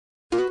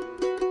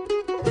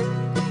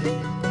The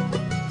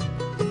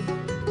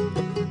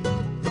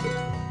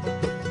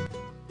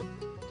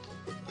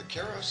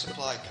Cairo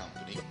Supply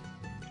Company,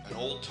 an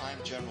old-time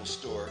general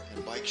store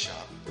and bike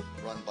shop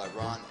run by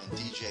Ron and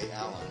DJ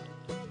Allen,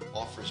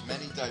 offers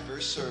many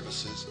diverse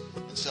services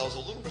and sells a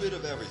little bit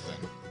of everything.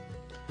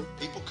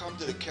 People come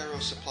to the Cairo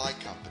Supply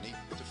Company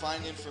to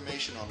find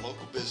information on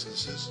local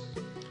businesses,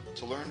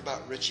 to learn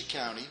about Ritchie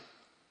County,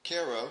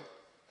 Cairo,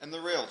 and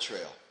the rail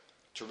trail,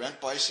 to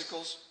rent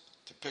bicycles,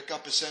 to pick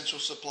up essential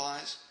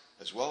supplies,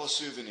 as well as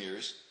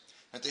souvenirs,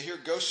 and to hear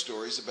ghost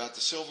stories about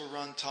the Silver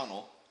Run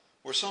Tunnel,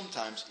 or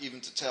sometimes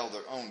even to tell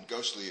their own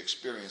ghostly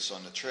experience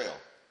on the trail.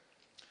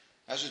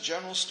 As a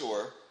general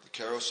store, the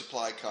Cairo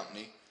Supply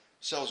Company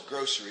sells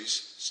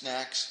groceries,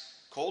 snacks,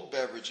 cold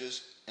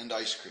beverages, and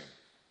ice cream.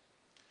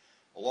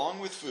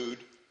 Along with food,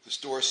 the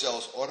store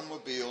sells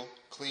automobile,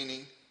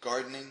 cleaning,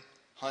 gardening,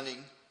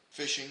 hunting,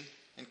 fishing,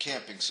 and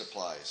camping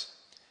supplies,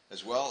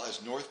 as well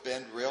as North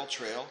Bend Rail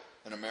Trail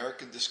and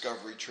American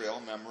Discovery Trail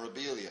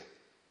memorabilia.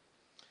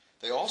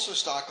 They also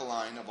stock a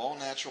line of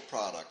all-natural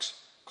products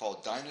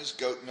called Dinah's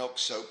Goat Milk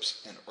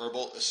Soaps and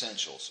Herbal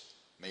Essentials,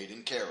 made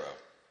in Cairo.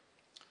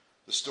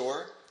 The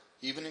store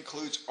even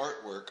includes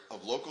artwork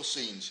of local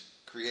scenes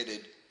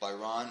created by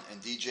Ron and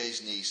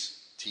DJ's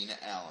niece, Tina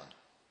Allen.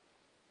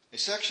 A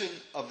section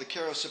of the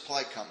Cairo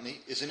Supply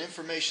Company is an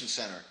information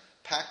center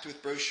packed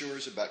with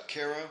brochures about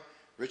Cairo,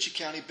 Ritchie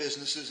County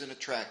businesses and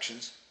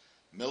attractions,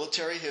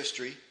 military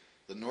history,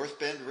 the North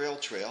Bend Rail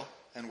Trail,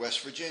 and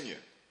West Virginia.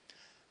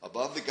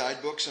 Above the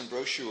guidebooks and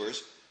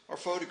brochures are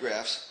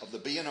photographs of the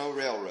B&O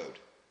Railroad.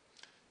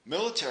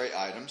 Military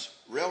items,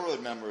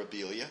 railroad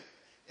memorabilia,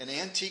 and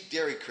antique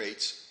dairy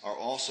crates are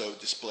also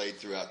displayed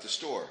throughout the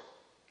store.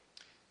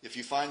 If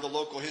you find the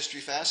local history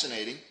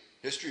fascinating,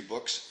 history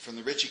books from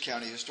the Ritchie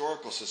County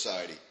Historical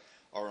Society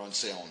are on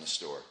sale in the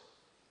store.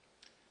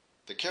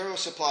 The Cairo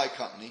Supply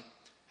Company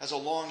has a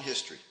long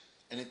history,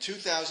 and in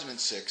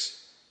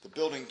 2006, the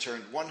building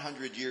turned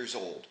 100 years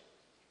old.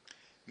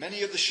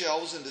 Many of the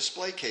shelves and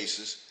display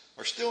cases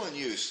are still in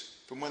use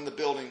from when the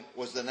building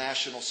was the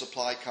National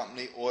Supply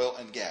Company Oil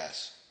and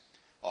Gas,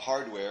 a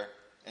hardware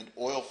and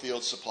oil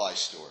field supply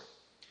store,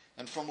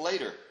 and from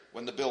later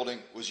when the building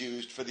was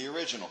used for the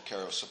original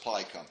Cairo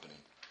Supply Company.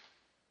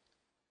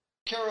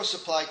 Cairo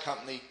Supply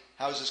Company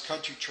houses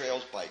Country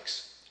Trails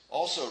Bikes,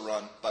 also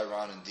run by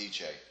Ron and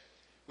DJ,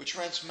 which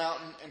rents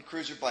mountain and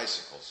cruiser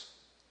bicycles.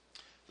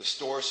 The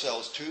store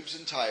sells tubes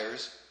and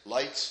tires,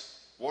 lights,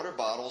 water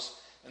bottles,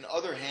 and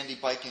other handy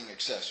biking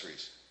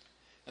accessories,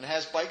 and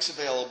has bikes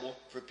available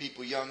for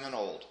people young and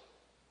old.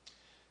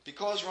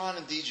 Because Ron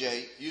and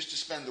DJ used to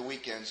spend the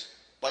weekends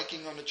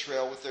biking on the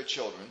trail with their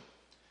children,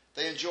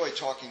 they enjoy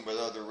talking with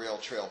other rail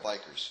trail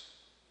bikers.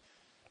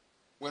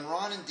 When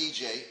Ron and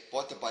DJ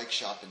bought the bike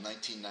shop in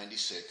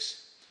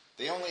 1996,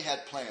 they only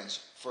had plans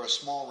for a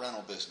small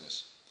rental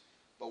business.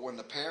 But when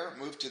the pair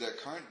moved to their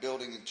current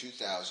building in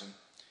 2000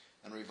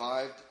 and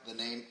revived the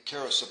name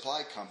Cairo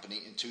Supply Company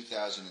in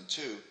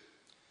 2002,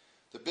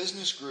 the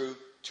business grew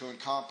to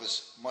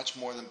encompass much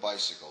more than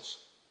bicycles.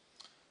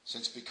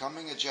 Since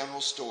becoming a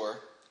general store,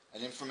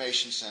 an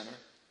information center,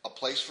 a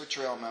place for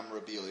trail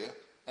memorabilia,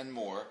 and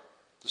more,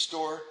 the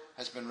store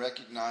has been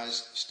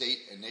recognized state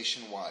and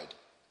nationwide.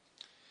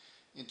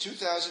 In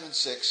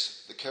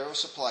 2006, the Cairo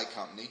Supply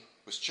Company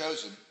was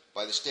chosen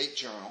by the State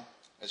Journal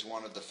as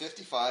one of the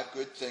 55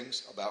 good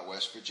things about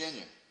West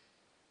Virginia.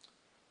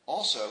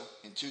 Also,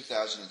 in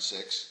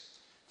 2006,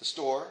 the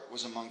store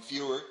was among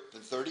fewer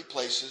than 30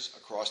 places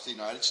across the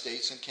United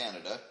States and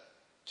Canada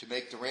to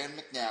make the Rand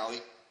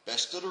McNally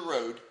Best of the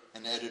Road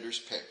an editor's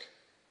pick.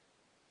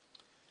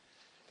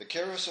 The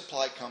Cairo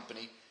Supply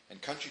Company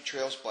and Country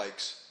Trails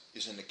Bikes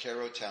is in the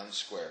Cairo Town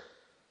Square.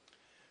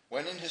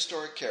 When in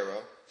historic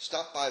Cairo,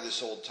 stop by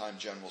this old-time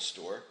general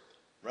store,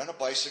 rent a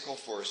bicycle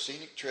for a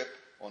scenic trip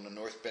on the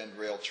North Bend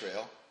Rail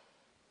Trail,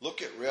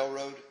 look at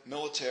railroad,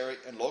 military,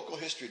 and local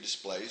history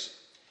displays,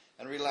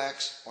 and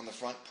relax on the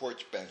front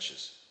porch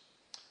benches.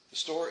 The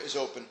store is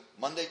open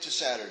Monday to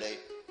Saturday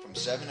from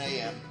 7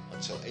 a.m.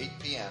 until 8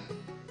 p.m.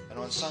 and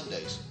on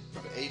Sundays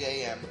from 8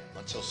 a.m.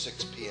 until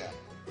 6 p.m.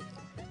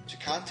 To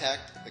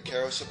contact the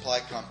Cairo Supply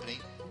Company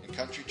and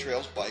Country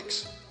Trails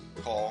Bikes,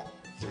 call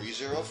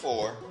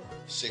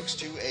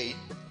 304-628-3100.